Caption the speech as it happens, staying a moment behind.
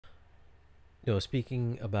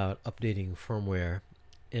Speaking about updating firmware,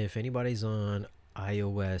 if anybody's on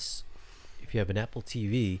iOS, if you have an Apple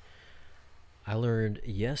TV, I learned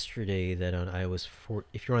yesterday that on iOS 4,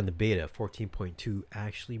 if you're on the beta, 14.2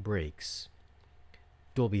 actually breaks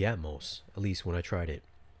Dolby Atmos, at least when I tried it.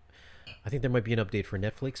 I think there might be an update for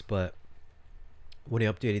Netflix, but when I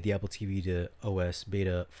updated the Apple TV to OS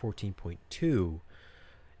beta 14.2,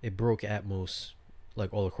 it broke Atmos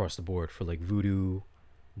like all across the board for like Voodoo,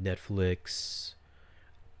 Netflix,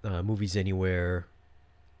 Movies Anywhere,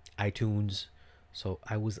 iTunes. So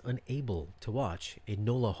I was unable to watch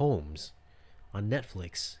Enola Holmes on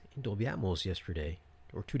Netflix in Dolby Atmos yesterday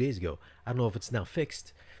or 2 days ago. I don't know if it's now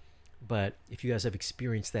fixed, but if you guys have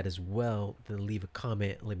experienced that as well, then leave a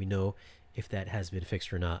comment and let me know if that has been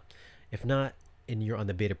fixed or not. If not, and you're on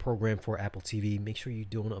the beta program for Apple TV, make sure you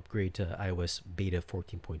don't upgrade to iOS beta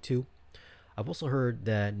 14.2. I've also heard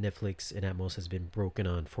that Netflix and Atmos has been broken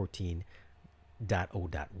on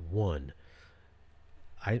 14.0.1.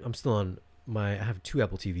 I'm still on I have two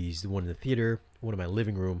Apple TVs, the one in the theater, one in my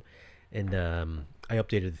living room, and I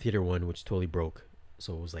updated the theater one, which totally broke.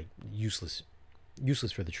 So it was like useless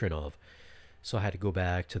for the trade off. So I had to go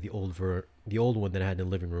back to the old one that I had in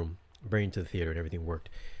the living room, bring it to the theater, and everything worked.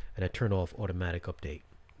 And I turned off automatic update,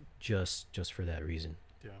 just for that reason.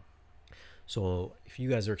 Yeah. So if you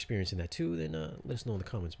guys are experiencing that too, then let us know in the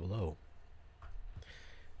comments below.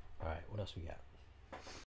 All right, what else we got?